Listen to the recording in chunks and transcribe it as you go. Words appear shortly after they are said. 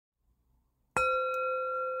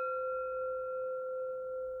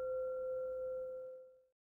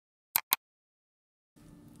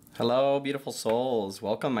Hello, beautiful souls.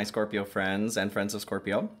 Welcome, my Scorpio friends and friends of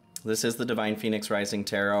Scorpio. This is the Divine Phoenix Rising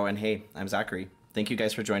Tarot, and hey, I'm Zachary. Thank you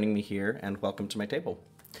guys for joining me here, and welcome to my table.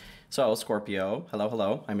 So, Scorpio, hello,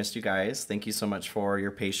 hello. I missed you guys. Thank you so much for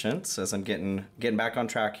your patience as I'm getting back on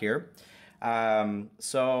track here.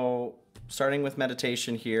 So, starting with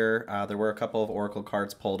meditation here, there were a couple of oracle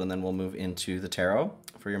cards pulled, and then we'll move into the tarot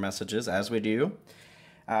for your messages, as we do.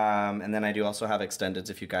 And then I do also have extendeds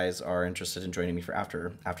if you guys are interested in joining me for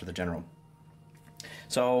after the general.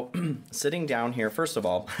 So sitting down here, first of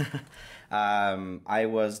all, I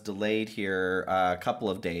was delayed here a couple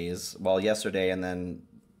of days, well, yesterday and then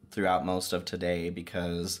throughout most of today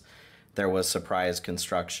because there was surprise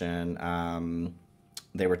construction.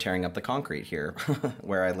 They were tearing up the concrete here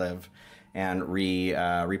where I live and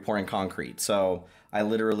repouring concrete. So I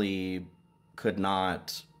literally could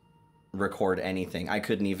not record anything. I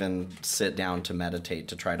couldn't even sit down to meditate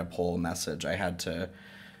to try to pull a message. I had to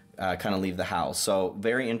kind of leave the house. So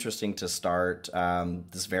very interesting to start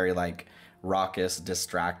this very like raucous,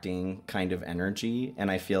 distracting kind of energy.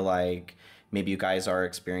 And I feel like maybe you guys are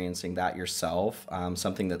experiencing that yourself,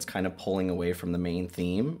 something that's kind of pulling away from the main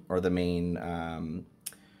theme or the main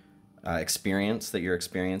experience that you're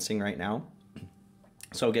experiencing right now.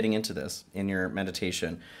 So getting into this in your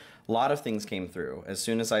meditation, a lot of things came through. As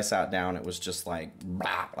soon as I sat down, it was just like,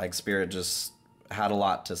 blah, like Spirit just had a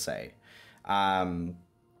lot to say. To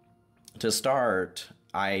start,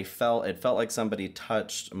 it felt like somebody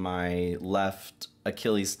touched my left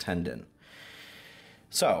Achilles tendon.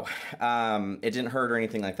 So it didn't hurt or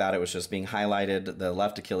anything like that. It was just being highlighted, the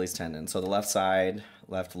left Achilles tendon. So the left side,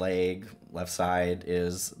 left leg, left side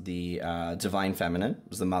is the divine feminine,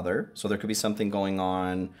 is the mother. So there could be something going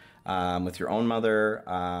on with your own mother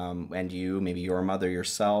and you, maybe your mother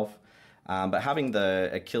yourself. But having the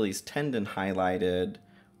Achilles tendon highlighted,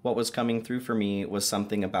 what was coming through for me was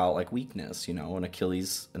something about like weakness, you know, an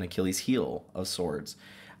Achilles heel of sorts.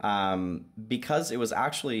 Because it was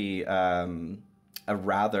actually a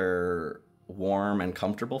rather warm and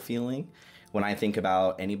comfortable feeling. When I think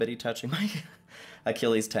about anybody touching my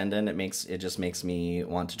Achilles tendon, it just makes me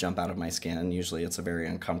want to jump out of my skin. Usually it's a very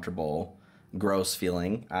uncomfortable, gross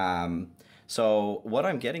feeling. So what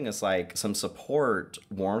I'm getting is like some support,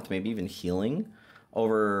 warmth, maybe even healing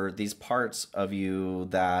over these parts of you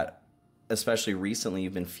that, especially recently,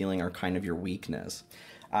 you've been feeling are kind of your weakness.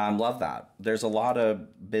 Love that. There's a lot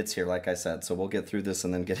of bits here, like I said, so we'll get through this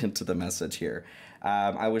and then get into the message here.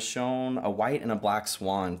 I was shown a white and a black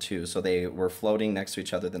swan too, so they were floating next to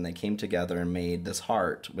each other, then they came together and made this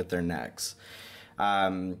heart with their necks.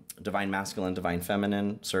 Divine masculine, divine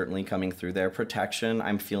feminine, certainly coming through there. Protection,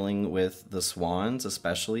 I'm feeling with the swans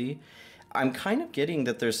especially. I'm kind of getting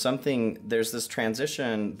that there's this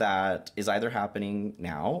transition that is either happening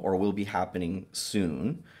now or will be happening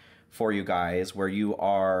soon for you guys, where you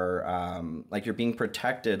are, like you're being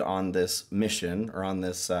protected on this mission or on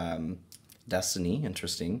this destiny,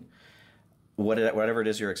 interesting. Whatever it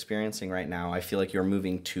is you're experiencing right now, I feel like you're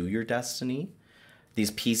moving to your destiny.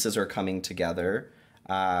 These pieces are coming together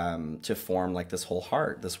to form like this whole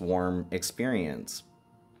heart, this warm experience.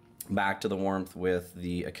 Back to the warmth with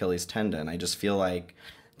the Achilles tendon. I just feel like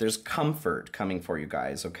there's comfort coming for you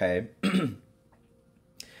guys, okay?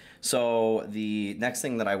 So the next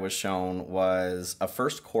thing that I was shown was a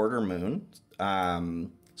first quarter moon.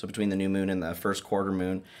 So between the new moon and the first quarter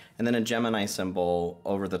moon, and then a Gemini symbol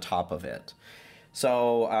over the top of it.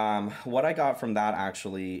 So what I got from that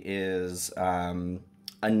actually is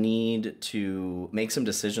a need to make some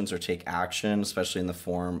decisions or take action, especially in the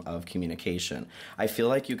form of communication. I feel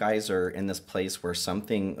like you guys are in this place where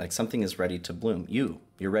something is ready to bloom.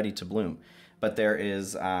 You're ready to bloom, but there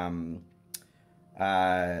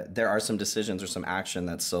are some decisions or some action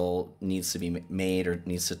that still needs to be made or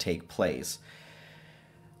needs to take place.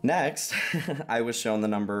 Next, I was shown the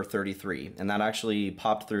number 33, and that actually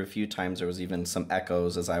popped through a few times. There was even some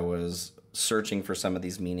echoes as I was searching for some of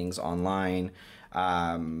these meanings online.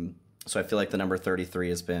 So I feel like the number 33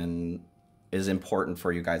 is important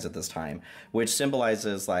for you guys at this time, which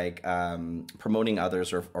symbolizes like promoting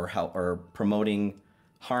others or promoting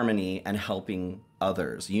harmony and helping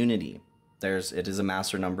others, unity. It is a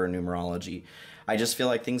master number in numerology. I just feel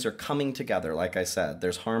like things are coming together. Like I said,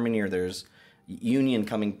 there's harmony or there's union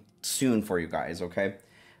coming soon for you guys, okay?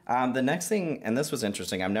 The next thing, and this was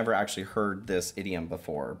interesting, I've never actually heard this idiom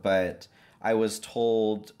before, but I was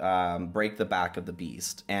told break the back of the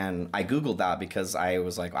beast. And I Googled that because I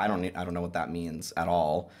was like, I don't know what that means at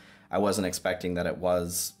all. I wasn't expecting that it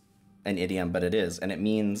was an idiom, but it is. And it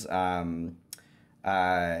means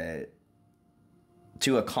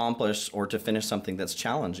to accomplish or to finish something that's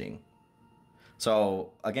challenging.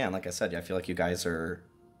 So again, like I said, I feel like you guys are,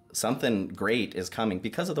 something great is coming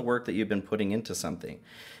because of the work that you've been putting into something,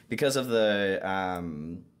 because of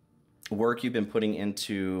the work you've been putting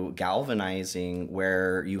into galvanizing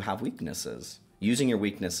where you have weaknesses, using your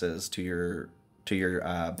weaknesses to your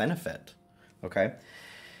benefit. Okay.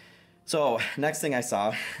 So next thing I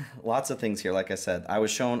saw, lots of things here. Like I said, I was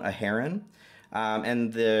shown a heron,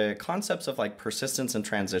 and the concepts of like persistence and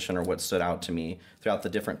transition are what stood out to me throughout the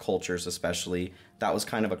different cultures, especially. That was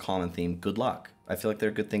kind of a common theme. Good luck. I feel like there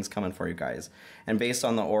are good things coming for you guys. And based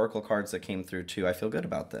on the oracle cards that came through too, I feel good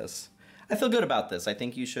about this. I feel good about this. I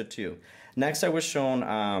think you should too. Next, I was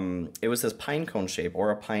shown, it was this pine cone shape,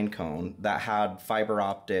 or a pine cone that had fiber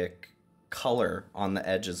optic color on the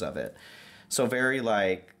edges of it. So very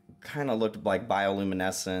like, kind of looked like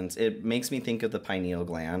bioluminescence. It makes me think of the pineal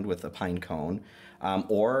gland with a pine cone,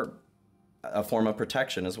 or a form of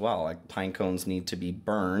protection as well. Like pine cones need to be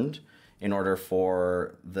burned in order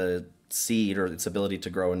for the seed or its ability to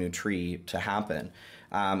grow a new tree to happen.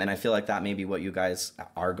 And I feel like that may be what you guys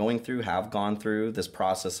are going through, have gone through, this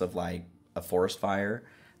process of like a forest fire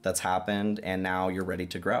that's happened, and now you're ready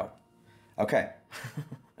to grow. Okay,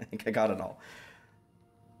 I think I got it all.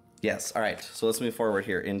 Yes, all right, so let's move forward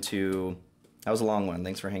here into, that was a long one.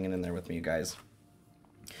 Thanks for hanging in there with me, you guys.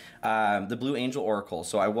 The Blue Angel Oracle.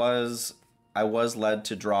 So I was led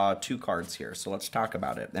to draw 2 cards here, so let's talk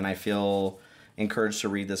about it. And I feel encouraged to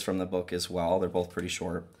read this from the book as well. They're both pretty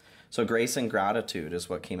short. So Grace and Gratitude is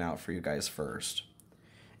what came out for you guys first.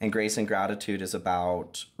 And Grace and Gratitude is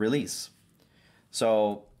about release.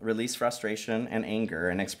 So release frustration and anger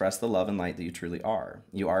and express the love and light that you truly are.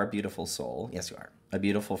 You are a beautiful soul. Yes, you are. A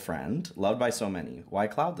beautiful friend, loved by so many. Why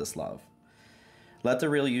cloud this love? Let the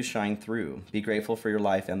real you shine through. Be grateful for your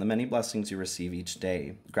life and the many blessings you receive each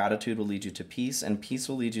day. Gratitude will lead you to peace, and peace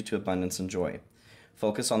will lead you to abundance and joy.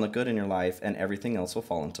 Focus on the good in your life, and everything else will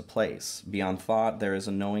fall into place. Beyond thought, there is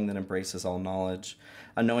a knowing that embraces all knowledge,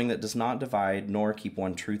 a knowing that does not divide nor keep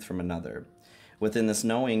one truth from another. Within this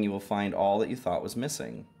knowing, you will find all that you thought was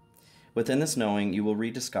missing. Within this knowing, you will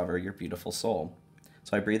rediscover your beautiful soul.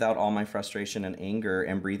 So I breathe out all my frustration and anger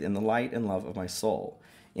and breathe in the light and love of my soul.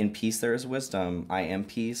 In peace there is wisdom. I am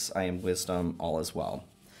peace. I am wisdom. All is well.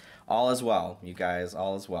 All is well, you guys.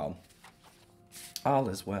 All is well. All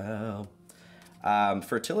is well.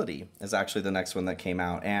 Fertility is actually the next one that came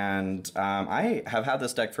out. And I have had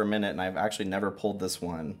this deck for a minute, and I've actually never pulled this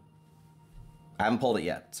one. I haven't pulled it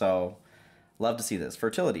yet, so love to see this.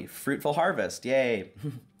 Fertility. Fruitful harvest. Yay.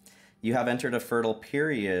 You have entered a fertile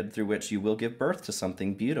period through which you will give birth to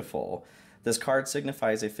something beautiful. This card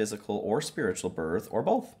signifies a physical or spiritual birth, or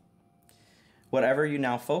both. Whatever you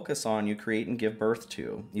now focus on, you create and give birth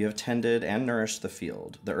to. You have tended and nourished the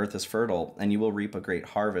field. The earth is fertile, and you will reap a great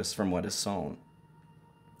harvest from what is sown.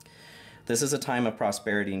 This is a time of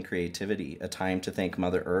prosperity and creativity, a time to thank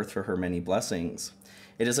Mother Earth for her many blessings.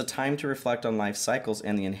 It is a time to reflect on life's cycles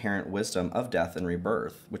and the inherent wisdom of death and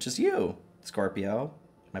rebirth, which is you, Scorpio.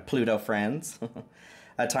 My Pluto friends.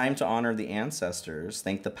 A time to honor the ancestors,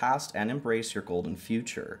 thank the past, and embrace your golden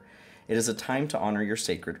future. It is a time to honor your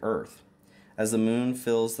sacred earth. As the moon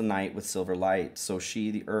fills the night with silver light, so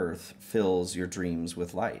she, the earth, fills your dreams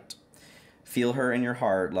with light. Feel her in your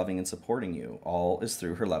heart, loving and supporting you. All is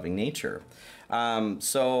through her loving nature.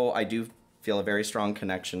 So I do feel a very strong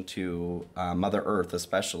connection to Mother Earth,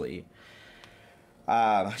 especially.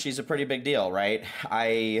 She's a pretty big deal, right?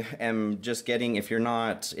 I am just getting, if you're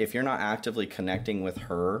not actively connecting with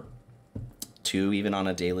her too, even on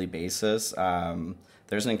a daily basis,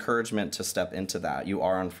 there's an encouragement to step into that. You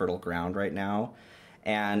are on fertile ground right now.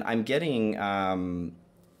 And I'm getting,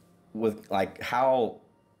 with like how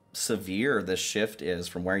severe this shift is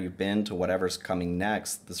from where you've been to whatever's coming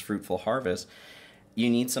next, this fruitful harvest, you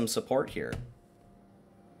need some support here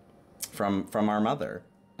from our mother,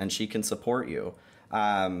 and she can support you.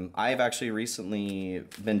 I've actually recently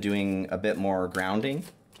been doing a bit more grounding,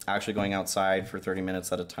 actually going outside for 30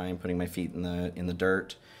 minutes at a time, putting my feet in the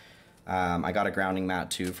dirt. I got a grounding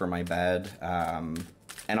mat too for my bed.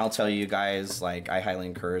 And I'll tell you guys, like, I highly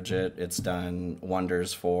encourage it. It's done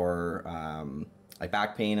wonders for like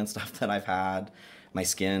back pain and stuff that I've had. My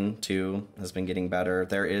skin too has been getting better.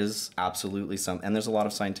 There is absolutely and there's a lot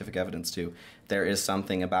of scientific evidence too. There is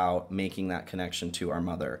something about making that connection to our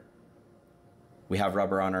mother. We have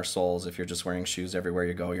rubber on our soles. If you're just wearing shoes everywhere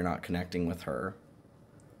you go, you're not connecting with her.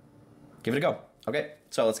 Give it a go. Okay,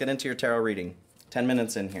 so let's get into your tarot reading. 10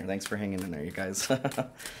 minutes in here. Thanks for hanging in there, you guys.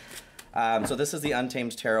 So this is the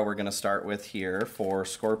Untamed Tarot we're going to start with here for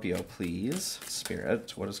Scorpio, please.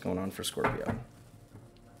 Spirit, what is going on for Scorpio?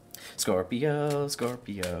 Scorpio,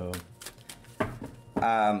 Scorpio.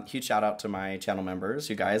 Huge shout out to my channel members.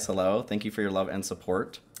 You guys, hello. Thank you for your love and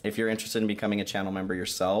support. If you're interested in becoming a channel member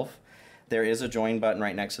yourself, there is a join button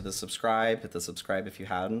right next to the subscribe. Hit the subscribe if you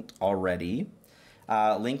hadn't already.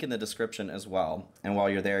 Link in the description as well. And while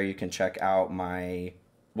you're there, you can check out my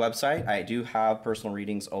website. I do have personal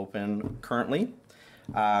readings open currently.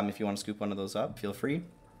 If you want to scoop one of those up, feel free.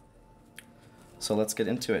 So let's get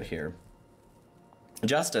into it here.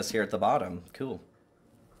 Justice here at the bottom. Cool.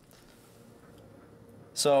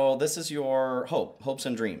 So this is your hopes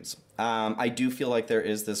and dreams. I do feel like there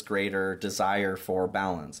is this greater desire for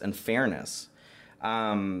balance and fairness.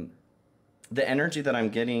 The energy that I'm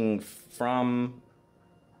getting from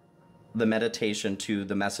the meditation to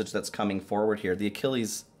the message that's coming forward here, the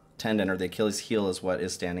Achilles tendon or the Achilles heel is what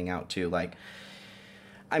is standing out too. Like,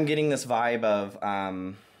 I'm getting this vibe of,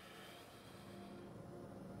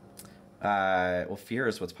 well, fear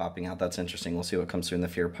is what's popping out. That's interesting. We'll see what comes through in the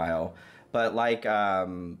fear pile. But like,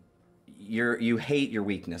 you hate your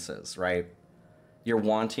weaknesses, right? You're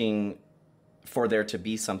wanting for there to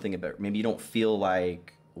be something about, maybe you don't feel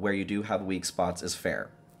like where you do have weak spots is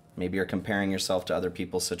fair. Maybe you're comparing yourself to other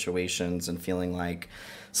people's situations and feeling like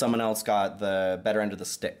someone else got the better end of the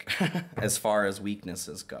stick as far as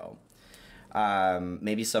weaknesses go.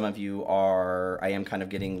 Maybe some of you are, I am kind of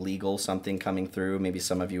getting legal something coming through. Maybe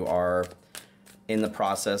some of you are in the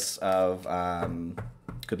process of,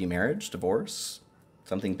 could be marriage, divorce,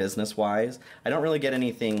 something business-wise. I don't really get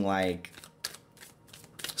anything like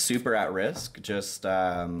super at risk, just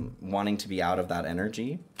wanting to be out of that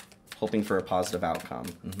energy, hoping for a positive outcome.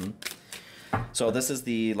 So this is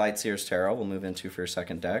the Light Seers Tarot we'll move into for your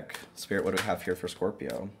second deck. Spirit, what do we have here for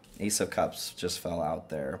Scorpio? Ace of Cups just fell out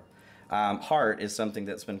there. Heart is something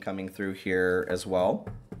that's been coming through here as well.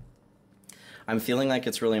 I'm feeling like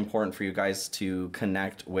it's really important for you guys to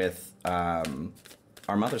connect with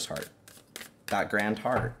our mother's heart, that grand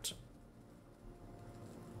heart,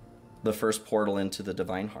 the first portal into the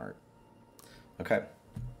divine heart. Okay,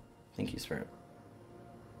 thank you, Spirit.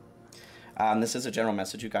 This is a general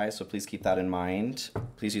message, you guys, so please keep that in mind.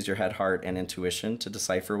 Please use your head, heart, and intuition to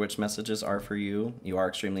decipher which messages are for you. You are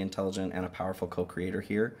extremely intelligent and a powerful co-creator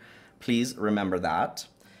here. Please remember that.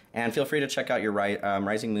 And feel free to check out your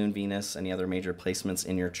rising moon, Venus, any other major placements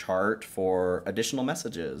in your chart for additional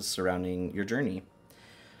messages surrounding your journey.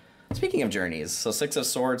 Speaking of journeys, so Six of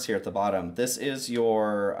Swords here at the bottom. This is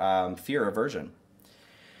your fear aversion.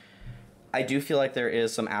 I do feel like there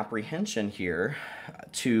is some apprehension here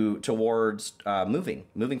towards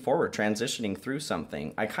moving forward, transitioning through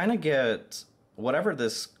something. I kind of get whatever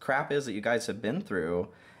this crap is that you guys have been through.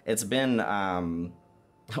 It's been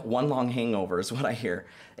one long hangover is what I hear.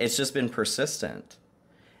 It's just been persistent.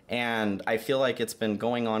 And I feel like it's been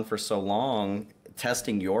going on for so long,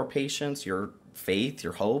 testing your patience, your faith,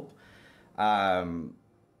 your hope, that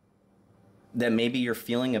maybe you're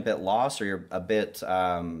feeling a bit lost or you're a bit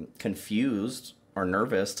confused or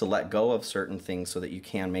nervous to let go of certain things so that you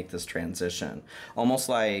can make this transition. Almost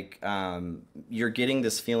like you're getting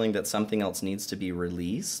this feeling that something else needs to be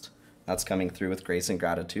released. That's coming through with grace and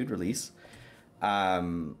gratitude, release.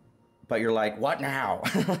 But you're like, what now?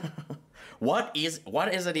 What is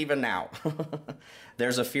it even now?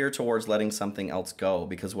 There's a fear towards letting something else go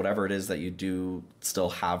because whatever it is that you do still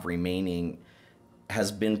have remaining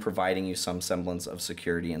has been providing you some semblance of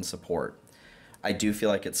security and support. I do feel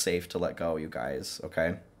like it's safe to let go, you guys,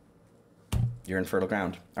 okay? You're in fertile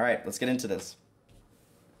ground. All right, let's get into this.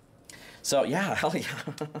 So yeah, hell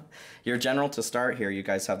yeah. Your general to start here, you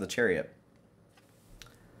guys have the Chariot.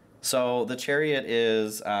 So the Chariot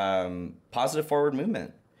is positive forward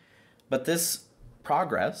movement. But this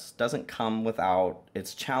progress doesn't come without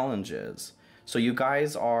its challenges. So you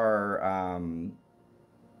guys are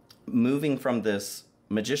moving from this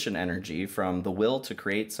magician energy, from the will to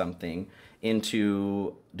create something,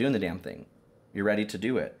 into doing the damn thing. You're ready to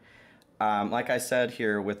do it. Like I said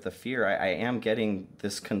here with the fear, I am getting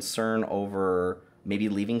this concern over maybe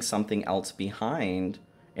leaving something else behind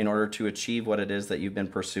in order to achieve what it is that you've been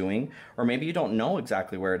pursuing. Or maybe you don't know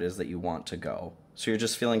exactly where it is that you want to go. So you're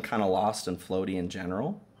just feeling kind of lost and floaty in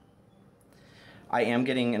general. I am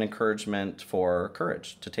getting an encouragement for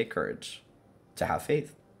courage, to take courage, to have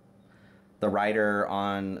faith. The rider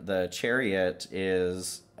on the Chariot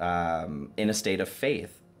is in a state of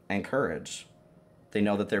faith and courage. They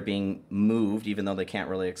know that they're being moved, even though they can't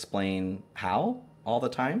really explain how all the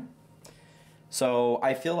time. So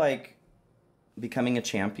I feel like becoming a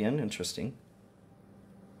champion, interesting.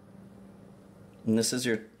 And this is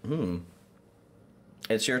your,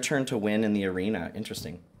 it's your turn to win in the arena.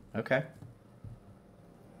 Interesting. Okay.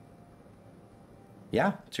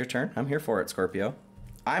 Yeah, it's your turn. I'm here for it, Scorpio.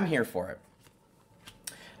 I'm here for it.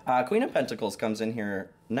 Queen of Pentacles comes in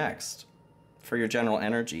here next for your general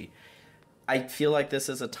energy. I feel like this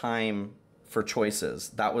is a time for choices.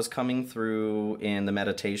 That was coming through in the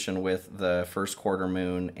meditation with the first quarter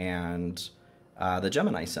moon and the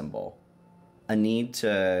Gemini symbol. A need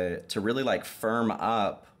to really like firm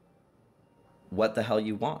up what the hell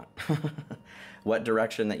you want, what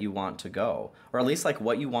direction that you want to go, or at least like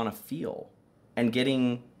what you want to feel, and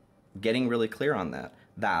getting really clear on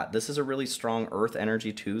that. This is a really strong earth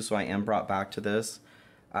energy too, so I am brought back to this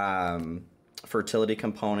fertility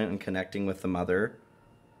component and connecting with the mother.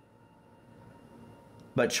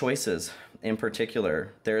 But choices in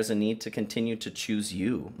particular, there is a need to continue to choose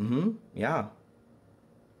you. Yeah.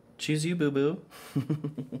 Choose you, boo-boo.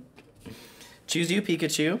 Choose you,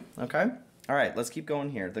 Pikachu. Okay. All right, let's keep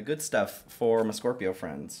going here. The good stuff for my Scorpio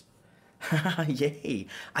friends. Yay.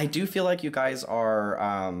 I do feel like you guys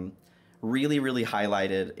are really, really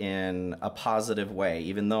highlighted in a positive way,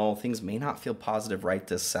 even though things may not feel positive right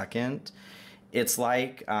this second. It's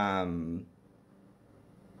like I'm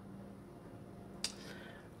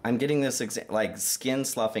getting this like skin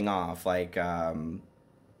sloughing off, like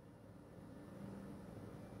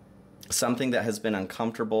something that has been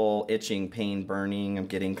uncomfortable, itching, pain, burning. I'm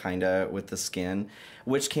getting kind of with the skin,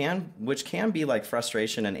 which can be like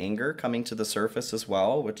frustration and anger coming to the surface as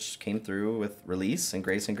well, which came through with release and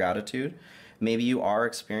grace and gratitude. Maybe you are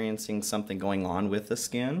experiencing something going on with the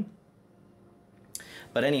skin.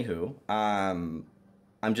 But anywho,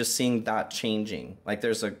 I'm just seeing that changing. Like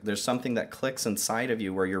there's something that clicks inside of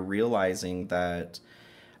you where you're realizing that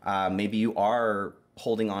maybe you are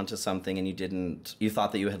holding on to something and you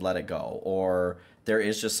thought that you had let it go, or there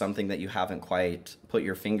is just something that you haven't quite put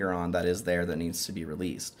your finger on that is there that needs to be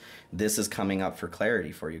released. This is coming up for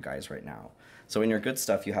clarity for you guys right now. So in your good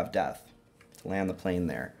stuff, you have death. Land the plane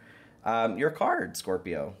there. Your card,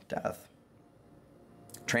 Scorpio, death.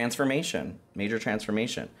 Transformation, major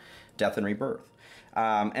transformation, death and rebirth.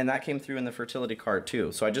 And that came through in the fertility card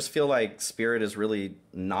too. So I just feel like Spirit is really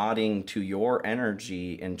nodding to your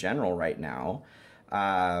energy in general right now.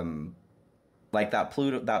 Like that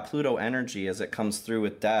Pluto energy, as it comes through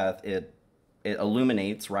with death, it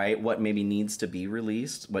illuminates, right, what maybe needs to be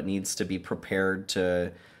released, what needs to be prepared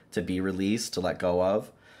to be released, to let go of.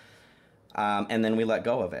 And then we let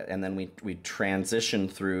go of it, and then we transition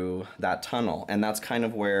through that tunnel. And that's kind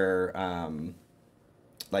of where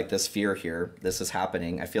like this fear here, this is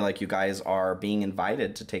happening. I feel like you guys are being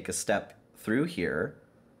invited to take a step through here.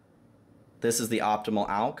 This is the optimal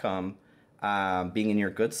outcome, being in your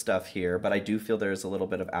good stuff here, but I do feel there's a little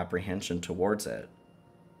bit of apprehension towards it.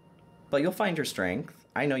 But you'll find your strength.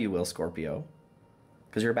 I know you will, Scorpio,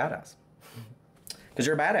 because you're a badass. Because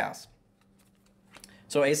you're a badass.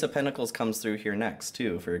 So Ace of Pentacles comes through here next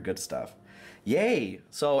too for your good stuff. Yay!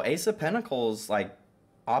 So Ace of Pentacles, like,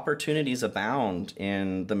 opportunities abound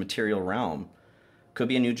in the material realm. Could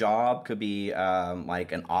be a new job, could be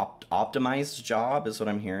like an optimized job is what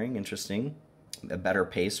I'm hearing. Interesting. A better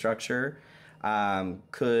pay structure.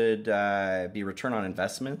 Could be return on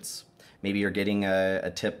investments. Maybe you're getting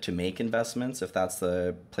a tip to make investments if that's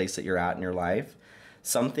the place that you're at in your life.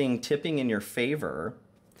 Something tipping in your favor,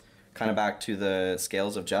 kind of back to the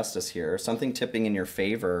scales of justice here, something tipping in your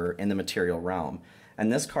favor in the material realm.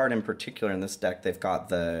 And this card in particular, in this deck, they've got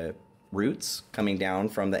the roots coming down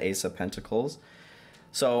from the Ace of Pentacles.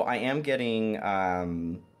 So I am getting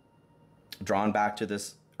drawn back to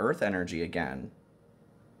this earth energy again.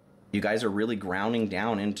 You guys are really grounding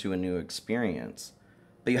down into a new experience.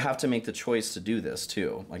 But you have to make the choice to do this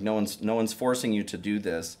too. Like no one's forcing you to do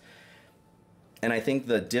this. And I think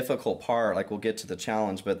the difficult part, like we'll get to the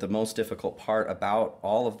challenge, but the most difficult part about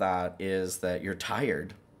all of that is that you're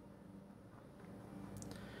tired.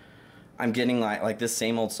 I'm getting like this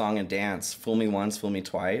same old song and dance, fool me once, fool me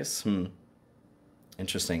twice.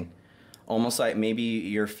 Interesting. Almost like maybe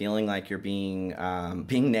you're feeling like you're being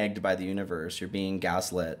negged by the universe. You're being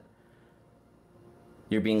gaslit.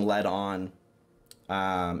 You're being led on.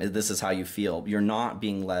 This is how you feel. You're not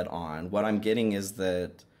being led on. What I'm getting is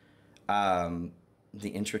that the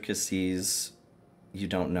intricacies you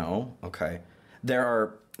don't know. Okay.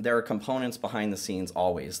 There are components behind the scenes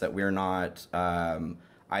always that we're not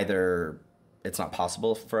either it's not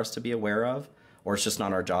possible for us to be aware of, or it's just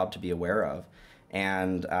not our job to be aware of.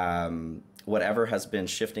 And whatever has been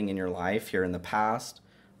shifting in your life here in the past,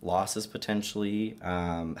 losses potentially,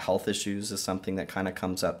 health issues is something that kind of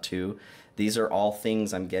comes up too. These are all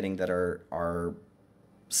things I'm getting that are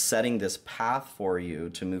setting this path for you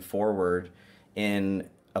to move forward in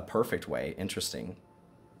a perfect way. Interesting.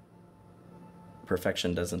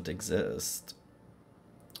 Perfection doesn't exist.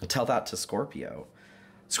 Tell that to Scorpio.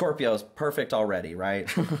 Scorpio's perfect already, right?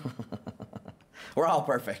 We're all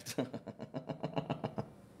perfect.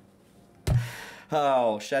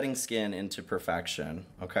 Oh, shedding skin into perfection.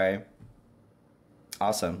 Okay.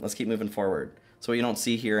 Awesome. Let's keep moving forward. So what you don't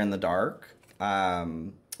see here in the dark,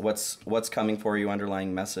 what's coming for you,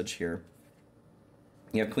 underlying message here?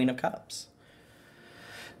 You have Queen of Cups.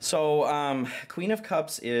 So Queen of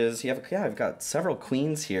Cups is, I've got several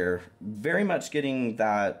queens here, very much getting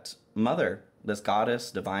that mother, this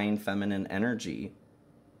goddess, divine feminine energy.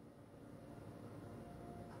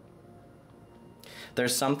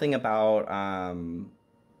 There's something about,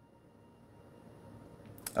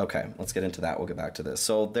 okay, let's get into that. We'll get back to this.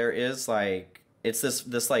 So there is like, it's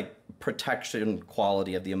this like protection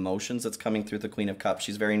quality of the emotions that's coming through the Queen of Cups.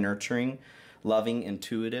 She's very nurturing, loving,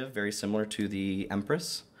 intuitive, very similar to the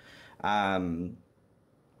Empress. But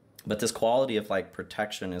this quality of like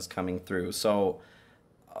protection is coming through. So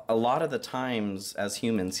a lot of the times as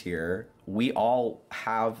humans here, we all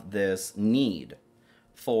have this need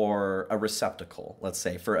for a receptacle, let's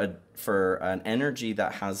say, for an energy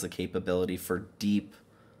that has the capability for deep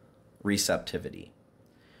receptivity.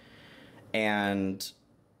 And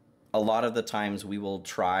a lot of the times we will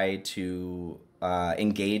try to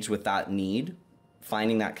engage with that need,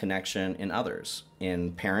 finding that connection in others,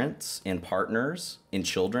 in parents, in partners, in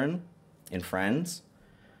children, in friends.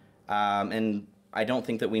 And I don't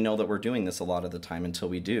think that we know that we're doing this a lot of the time until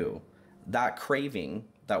we do. That craving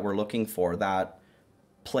that we're looking for, that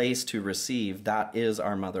place to receive, that is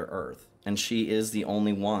our Mother Earth. And she is the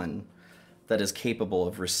only one that is capable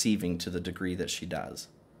of receiving to the degree that she does.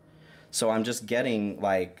 So I'm just getting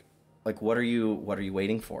like what are you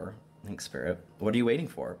waiting for? Thanks, Spirit. What are you waiting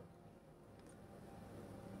for?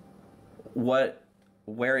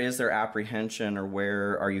 Where is there apprehension, or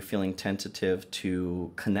where are you feeling tentative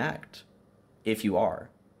to connect? If you are.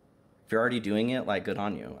 If you're already doing it, like, good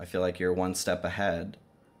on you. I feel like you're one step ahead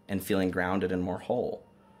and feeling grounded and more whole.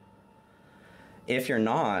 If you're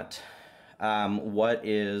not, what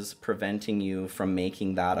is preventing you from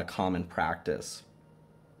making that a common practice?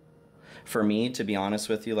 For me, to be honest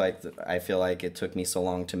with you, like, I feel like it took me so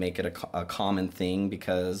long to make it a common thing,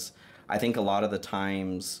 because I think a lot of the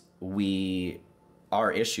times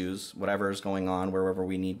our issues, whatever is going on, wherever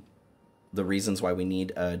we need, the reasons why we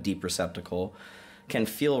need a deep receptacle, can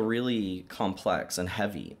feel really complex and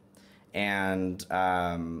heavy. And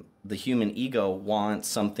the human ego wants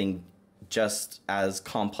something just as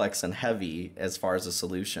complex and heavy as far as a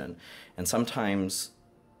solution. And sometimes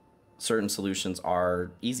certain solutions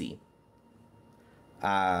are easy.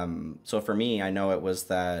 So for me, I know it was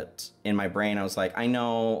that in my brain, I was like, I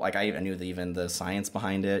know, like I knew even the science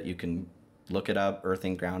behind it. You can look it up,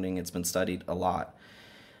 earthing, grounding. It's been studied a lot.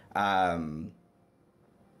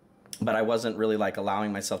 But I wasn't really like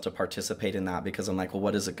allowing myself to participate in that, because I'm like, well,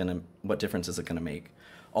 what difference is it gonna make?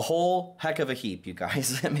 A whole heck of a heap, you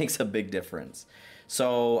guys. It makes a big difference.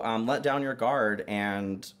 So let down your guard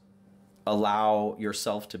and allow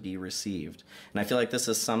yourself to be received. And I feel like this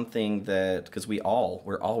is something that, because we're all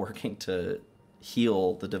working to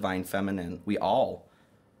heal the divine feminine. We all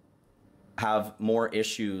have more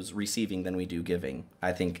issues receiving than we do giving,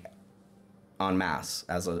 I think, en masse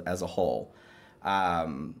as a whole.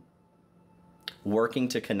 Working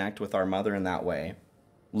to connect with our mother in that way,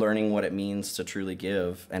 learning what it means to truly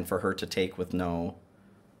give and for her to take with no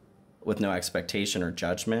expectation or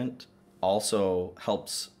judgment, also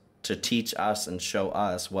helps to teach us and show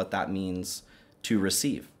us what that means to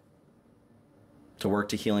receive, to work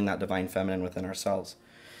to healing that divine feminine within ourselves.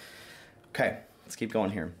 Okay, let's keep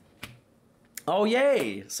going here. Oh,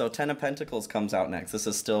 yay! So 10 of Pentacles comes out next. This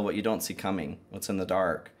is still what you don't see coming, what's in the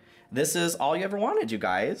dark. This is all you ever wanted, you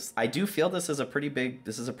guys. I do feel this is a pretty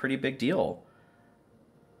big deal.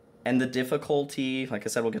 And the difficulty, like I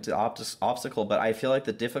said, we'll get to the obstacle, but I feel like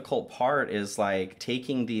the difficult part is like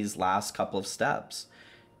taking these last couple of steps.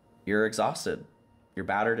 You're exhausted. You're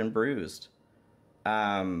battered and bruised.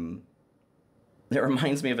 It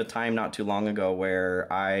reminds me of a time not too long ago where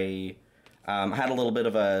I had a little bit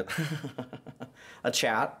of a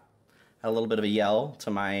chat, a little bit of a yell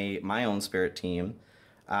to my own spirit team.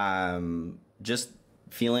 Just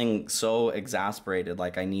feeling so exasperated,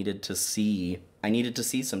 like I needed to see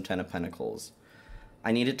some 10 of Pentacles.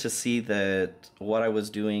 I needed to see that what I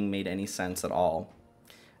was doing made any sense at all.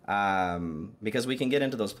 Because we can get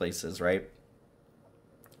into those places, right?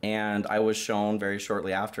 And I was shown very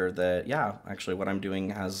shortly after that, yeah, actually what I'm doing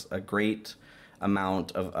has a great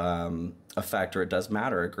amount of effect, or it does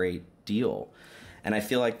matter a great deal. And I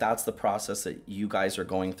feel like that's the process that you guys are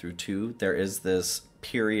going through too. There is this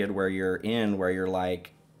period where you're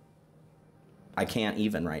like, I can't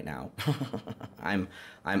even right now. I'm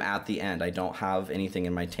at the end. I don't have anything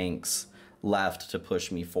in my tanks left to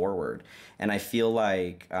push me forward. And I feel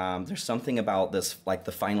like there's something about this, like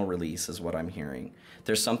the final release is what I'm hearing.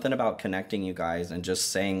 There's something about connecting you guys and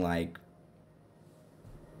just saying like,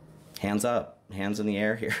 hands up, hands in the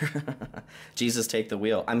air here. Jesus, take the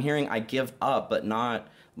wheel. I'm hearing I give up, but not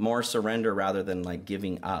more surrender rather than like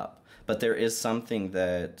giving up. But there is something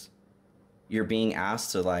that you're being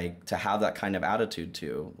asked to like to have that kind of attitude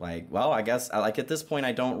to, like, well, I guess like at this point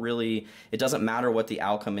I don't really, it doesn't matter what the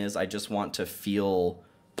outcome is. I just want to feel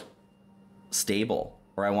stable,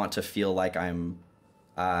 or I want to feel like I'm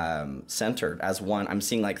centered as one. I'm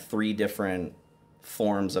seeing like 3 different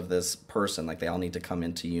forms of this person, like they all need to come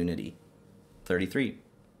into unity. 33.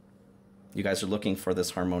 You guys are looking for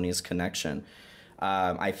this harmonious connection.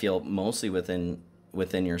 I feel mostly within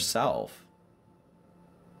yourself.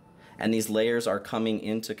 And these layers are coming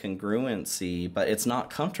into congruency, but it's not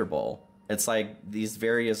comfortable. It's like these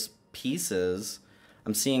various pieces.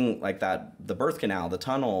 I'm seeing like that, the birth canal, the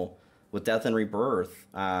tunnel with death and rebirth.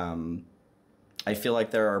 I feel like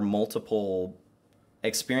there are multiple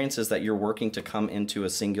experiences that you're working to come into a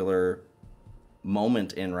singular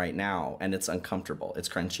moment in right now, and it's uncomfortable. It's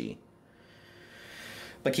crunchy.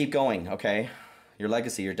 But keep going, okay? Your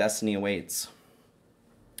legacy, your destiny awaits.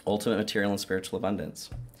 Ultimate material and spiritual abundance.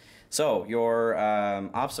 So your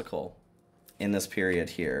obstacle in this period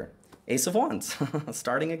here, Ace of Wands,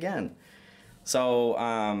 starting again. So,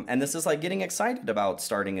 and this is like getting excited about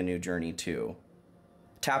starting a new journey too.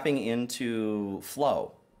 Tapping into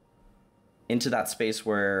flow, into that space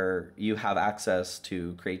where you have access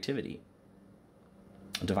to creativity,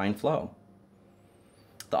 divine flow.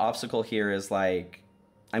 The obstacle here is like,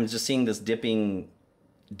 I'm just seeing this dipping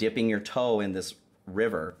your toe in this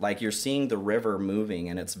river. Like you're seeing the river moving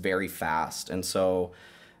and it's very fast. And so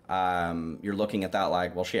you're looking at that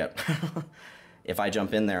like, well, shit, if I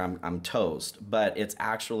jump in there, I'm toast. But it's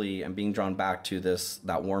actually, I'm being drawn back to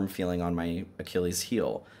that warm feeling on my Achilles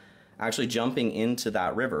heel. Actually jumping into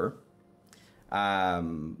that river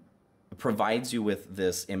provides you with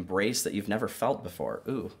this embrace that you've never felt before.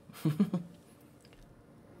 Ooh.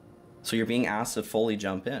 So you're being asked to fully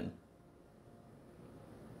jump in.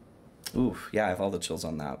 Ooh, yeah, I have all the chills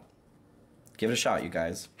on that. Give it a shot, you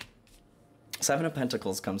guys. 7 of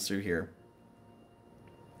Pentacles comes through here.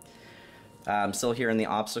 I'm still here in the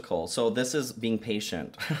obstacle. So this is being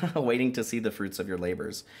patient, waiting to see the fruits of your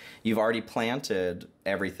labors. You've already planted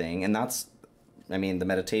everything, and that's, I mean, the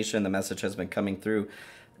meditation, the message has been coming through.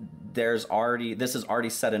 This is already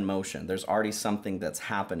set in motion. There's already something that's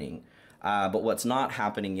happening. But what's not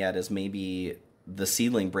happening yet is maybe the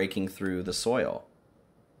seedling breaking through the soil.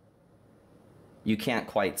 You can't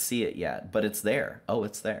quite see it yet, but it's there. Oh,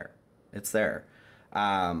 it's there. It's there.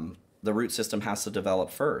 The root system has to develop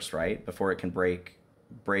first, right? Before it can break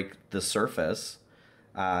the surface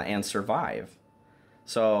and survive.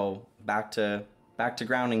 So back to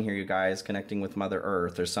grounding here, you guys, connecting with Mother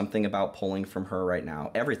Earth. There's something about pulling from her right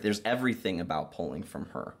now. There's everything about pulling from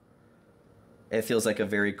her. It feels like a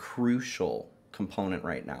very crucial component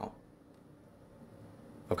right now.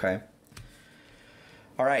 Okay?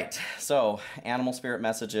 All right, so animal spirit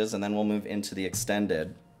messages, and then we'll move into the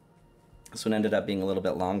extended. This one ended up being a little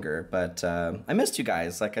bit longer, but I missed you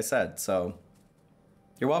guys, like I said, so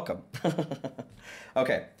you're welcome.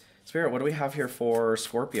 Okay, Spirit, what do we have here for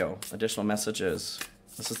Scorpio? Additional messages.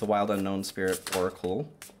 This is the Wild Unknown Spirit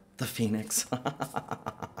Oracle, the Phoenix.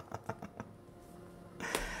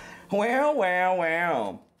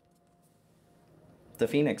 Wow. The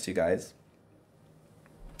Phoenix, you guys.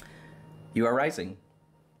 You are rising.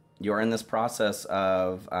 You are in this process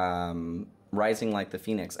of rising like the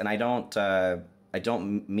Phoenix. And I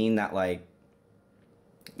don't mean that like,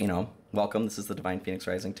 you know, welcome, this is the Divine Phoenix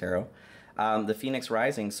Rising Tarot. The Phoenix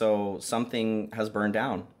rising, so something has burned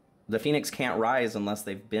down. The Phoenix can't rise unless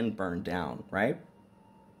they've been burned down, right?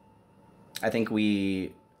 I think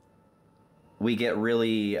we get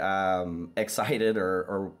really excited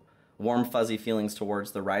or warm fuzzy feelings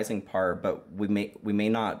towards the rising part, but we may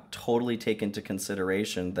not totally take into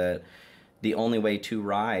consideration that the only way to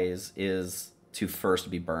rise is to first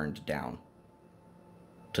be burned down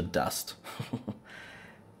to dust.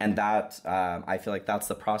 And that, I feel like that's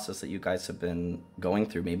the process that you guys have been going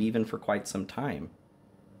through, maybe even for quite some time.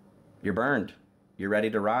 You're burned. You're ready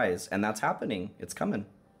to rise. And that's happening. It's coming.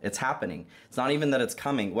 It's happening. It's not even that it's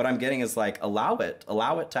coming. What I'm getting is like, allow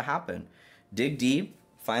it to happen. Dig deep,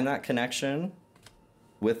 find that connection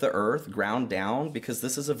with the earth, ground down, because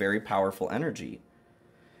this is a very powerful energy.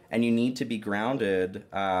 And you need to be grounded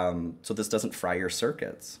so this doesn't fry your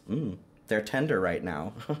circuits. They're tender right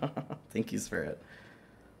now. Thank you, Spirit.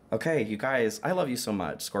 Okay, you guys, I love you so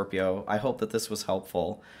much, Scorpio. I hope that this was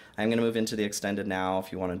helpful. I'm going to move into the extended now.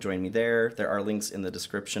 If you want to join me there are links in the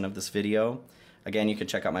description of this video. Again, you can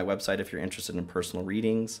check out my website if you're interested in personal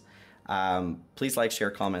readings. Please like, share,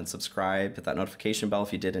 comment, subscribe, hit that notification bell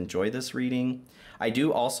if you did enjoy this reading. I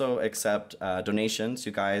do also accept donations.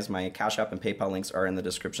 You guys, my Cash App and PayPal links are in the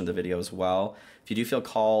description of the video as well. If you do feel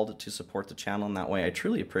called to support the channel in that way, I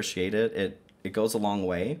truly appreciate it. It goes a long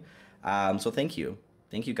way. So thank you.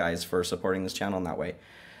 Thank you guys for supporting this channel in that way.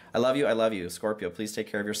 I love you. I love you. Scorpio, please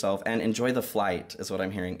take care of yourself and enjoy the flight is what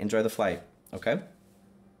I'm hearing. Enjoy the flight. Okay?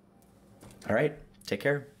 All right. Take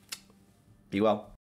care. Be well.